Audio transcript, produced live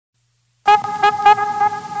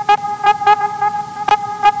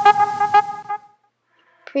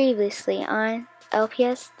Previously on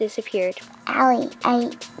LPS Disappeared. Allie, I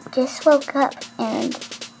just woke up and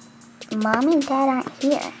Mom and Dad aren't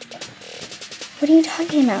here. What are you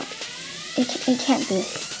talking about? It can't be.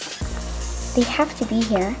 They have to be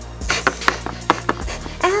here.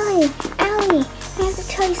 Allie, I have to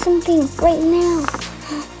tell you something right now.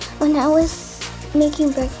 When I was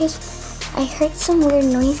making breakfast, I heard some weird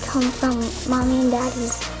noise come from Mommy and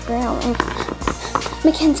Daddy's room. And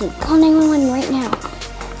Mackenzie, call 911 right now.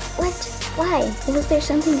 what? Why? Was there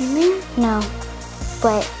something in there? No,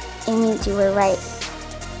 but it means you were right.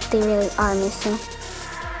 They really are missing.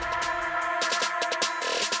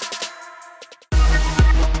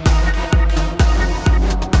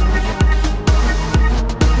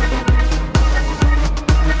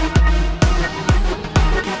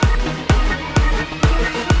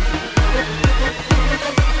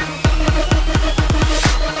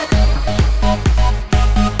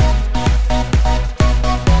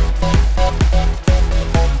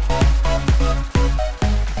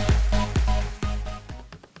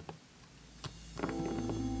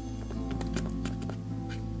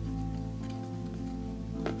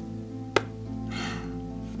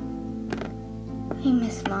 I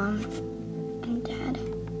miss Mom and Dad.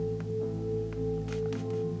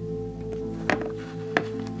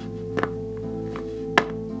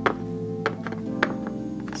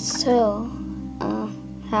 So,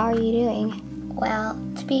 how are you doing? Well,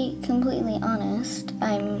 to be completely honest,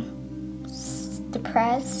 I'm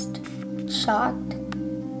depressed, shocked,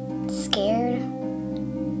 scared.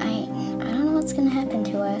 I don't know what's gonna happen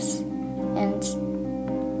to us. And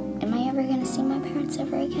am I ever gonna see my parents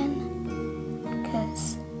ever again?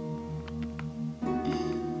 Because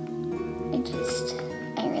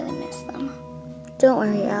I really miss them. Don't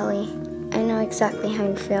worry, Allie. I know exactly how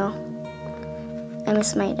you feel. I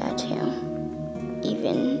miss my dad too,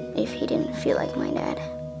 even if he didn't feel like my dad.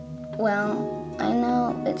 Well, I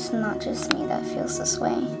know it's not just me that feels this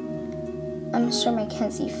way. I'm sure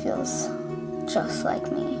Mackenzie feels just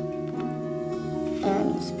like me.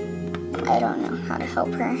 And I don't know how to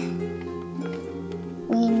help her.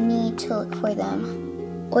 We need to look for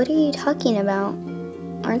them. What are you talking about?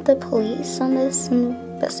 Aren't the police on this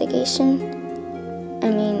investigation? I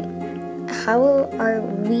mean, how are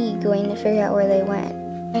we going to figure out where they went?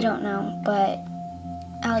 I don't know, but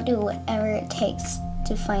I'll do whatever it takes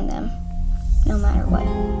to find them, no matter what.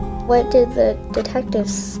 What did the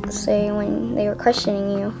detectives say when they were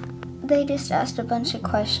questioning you? They just asked a bunch of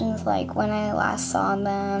questions like when I last saw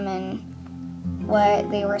them and what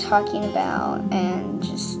they were talking about and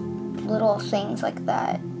just little things like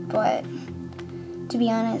that. But to be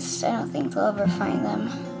honest, I don't think they'll ever find them.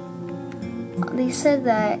 They said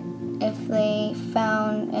that if they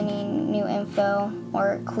found any new info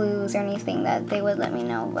or clues or anything that they would let me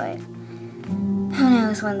know, but who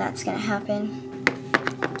knows when that's gonna happen.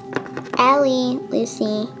 Allie,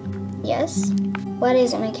 Lucy. Yes? What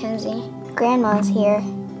is it, Mackenzie? Grandma's here.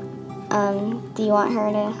 Do you want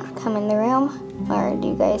her to come in the room? Or do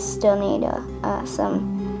you guys still need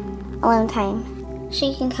some alone time?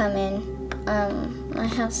 She can come in. I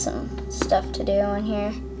have some stuff to do in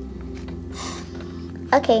here.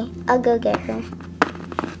 Okay, I'll go get her.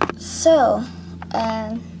 So,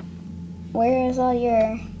 where is all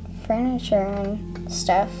your furniture and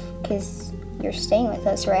stuff? Because you're staying with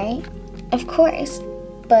us, right? Of course.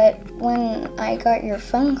 But when I got your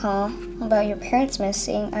phone call about your parents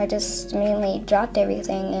missing, I just immediately dropped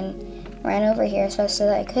everything and ran over here as fast as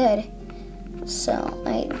I could. So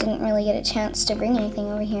I didn't really get a chance to bring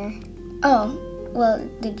anything over here. Oh, well,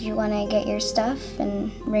 did you want to get your stuff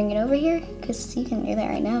and bring it over here? Because you can do that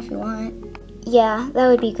right now if you want. Yeah, that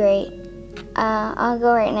would be great. I'll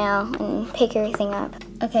go right now and pick everything up.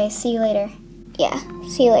 Okay, see you later. Yeah,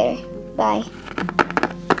 see you later. Bye.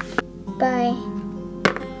 Bye.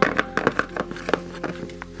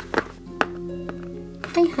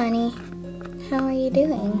 Hi, honey. How are you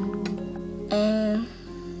doing?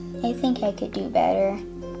 I think I could do better.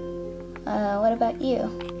 What about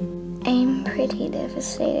you? I'm pretty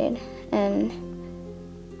devastated, and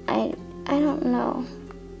I don't know.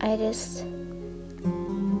 I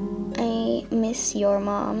miss your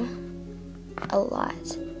mom a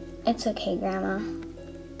lot. It's okay, Grandma.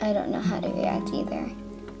 I don't know how to react either.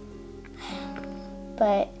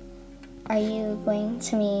 But are you going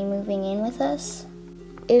to be moving in with us?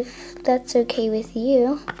 If that's okay with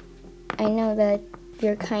you. I know that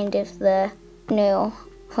you're kind of the new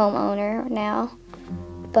homeowner now,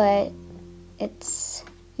 but it's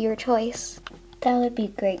your choice. That would be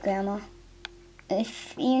great, Grandma.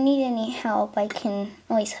 If you need any help, I can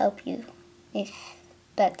always help you, if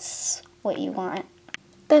that's what you want.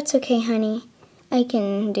 That's okay, honey. I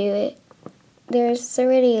can do it. There's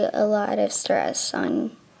already a lot of stress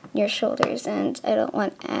on your shoulders, and I don't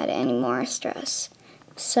want to add any more stress.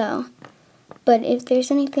 So, but if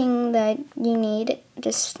there's anything that you need,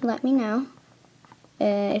 just let me know.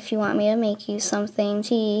 If you want me to make you something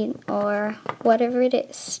to eat or whatever it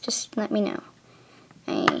is, just let me know.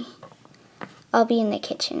 I'll be in the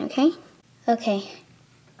kitchen, okay? Okay.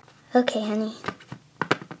 Okay, honey.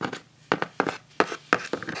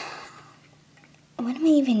 What am I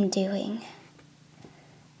even doing?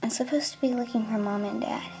 I'm supposed to be looking for Mom and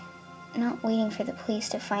Dad, not waiting for the police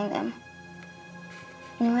to find them.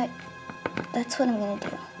 You know what? That's what I'm gonna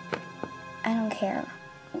do. I don't care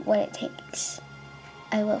what it takes.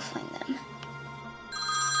 I will find them.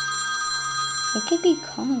 They could be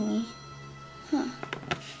calling me. Huh.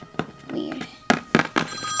 Weird.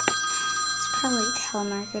 It's probably a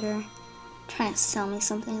telemarketer trying to sell me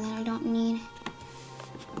something that I don't need.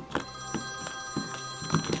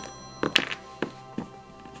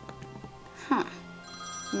 Huh.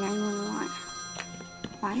 911.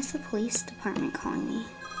 Why is the police department calling me?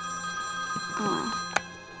 Oh.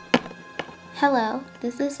 Hello,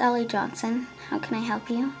 this is Allie Johnson. How can I help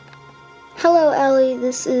you? Hello, Allie.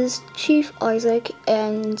 This is Chief Isaac,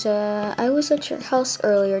 and I was at your house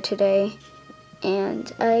earlier today,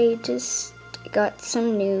 and I just got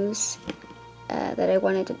some news that I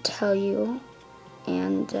wanted to tell you,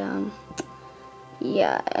 and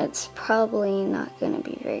yeah, it's probably not gonna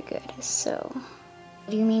be very good. So,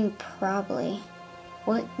 what do you mean probably?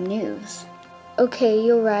 What news? Okay,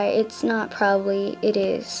 you're right, it's not probably, it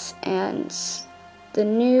is, and the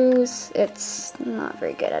news, it's not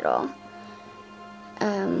very good at all.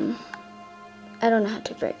 I don't know how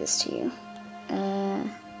to break this to you.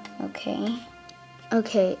 Okay.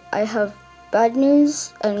 Okay, I have bad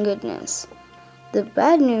news and good news. The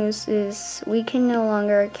bad news is we can no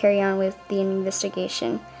longer carry on with the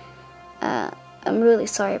investigation. I'm really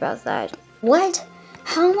sorry about that. What?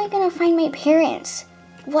 How am I gonna find my parents?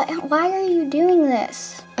 Why are you doing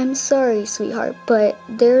this? I'm sorry, sweetheart, but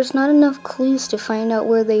there's not enough clues to find out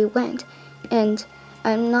where they went, and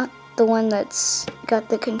I'm not the one that's got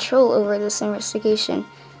the control over this investigation,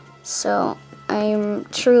 so I'm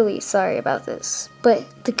truly sorry about this.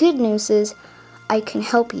 But the good news is I can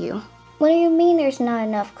help you. What do you mean there's not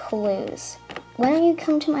enough clues? Why don't you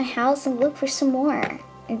come to my house and look for some more?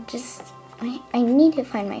 I need to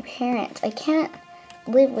find my parents. I can't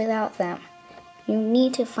live without them. You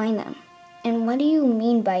need to find them. And what do you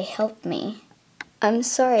mean by help me? I'm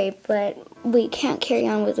sorry, but we can't carry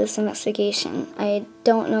on with this investigation. I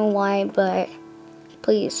don't know why, but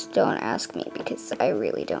please don't ask me because I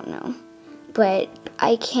really don't know. But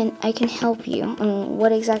I can help you. And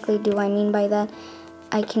what exactly do I mean by that?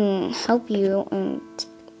 I can help you and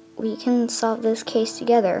we can solve this case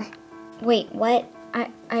together. Wait, what?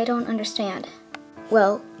 I don't understand.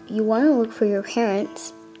 Well, you want to look for your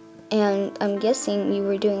parents, and I'm guessing you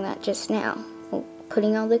were doing that just now,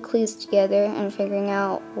 putting all the clues together and figuring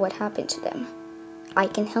out what happened to them. I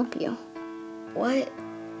can help you. What?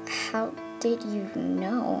 How did you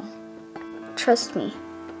know? Trust me,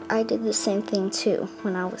 I did the same thing too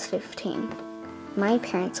when I was 15. My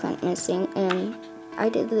parents went missing, and I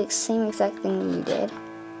did the same exact thing you did.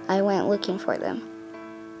 I went looking for them,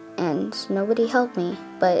 and nobody helped me,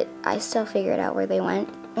 but I still figured out where they went.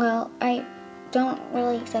 Well, I don't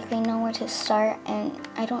really exactly know where to start, and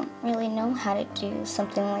I don't really know how to do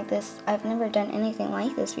something like this. I've never done anything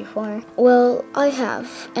like this before. Well, I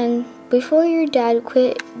have, and before your dad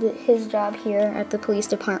quit his job here at the police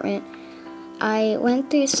department, I went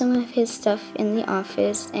through some of his stuff in the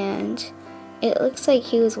office, and it looks like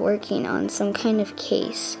he was working on some kind of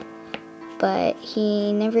case, but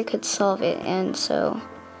he never could solve it, and so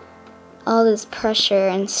all this pressure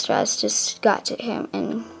and stress just got to him,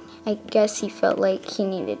 and I guess he felt like he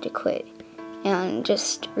needed to quit and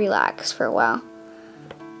just relax for a while.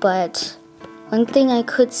 But one thing I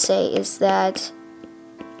could say is that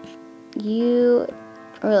you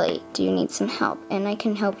really do need some help, and I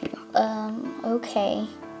can help you. Okay.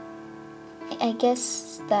 I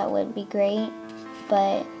guess that would be great,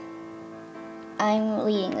 but I'm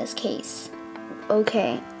leading this case.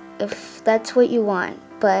 Okay, if that's what you want,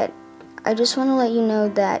 but I just want to let you know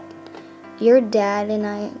that your dad and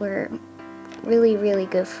I were really, really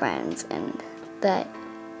good friends, and that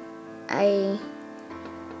I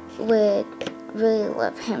would really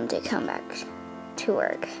love him to come back to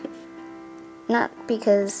work. Not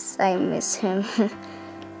because I miss him,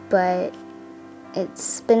 but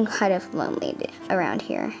it's been kind of lonely around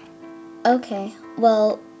here. Okay,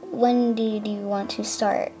 well, when did you want to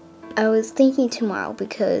start? I was thinking tomorrow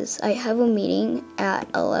because I have a meeting at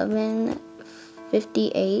 11:45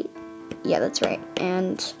 58. Yeah, that's right.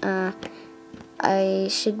 And I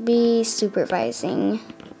should be supervising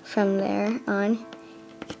from there on.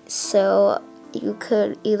 So you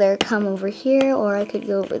could either come over here or I could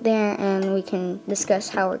go over there and we can discuss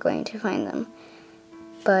how we're going to find them.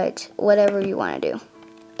 But whatever you want to do.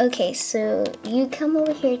 Okay, so you come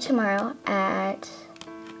over here tomorrow at,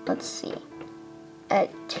 let's see,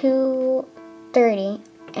 at 2:30,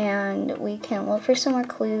 and we can look for some more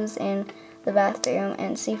clues in the bathroom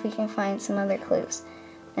and see if we can find some other clues.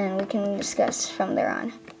 And we can discuss from there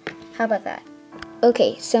on. How about that?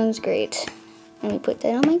 Okay, sounds great. Let me put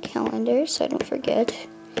that on my calendar so I don't forget.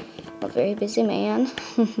 I'm a very busy man.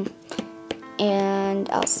 And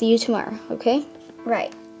I'll see you tomorrow, okay?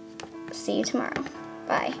 Right. See you tomorrow.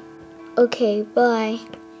 Bye. Okay, bye.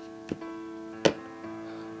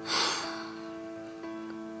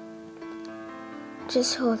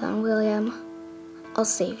 Just hold on, William. I'll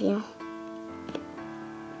save you.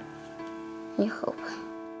 I hope.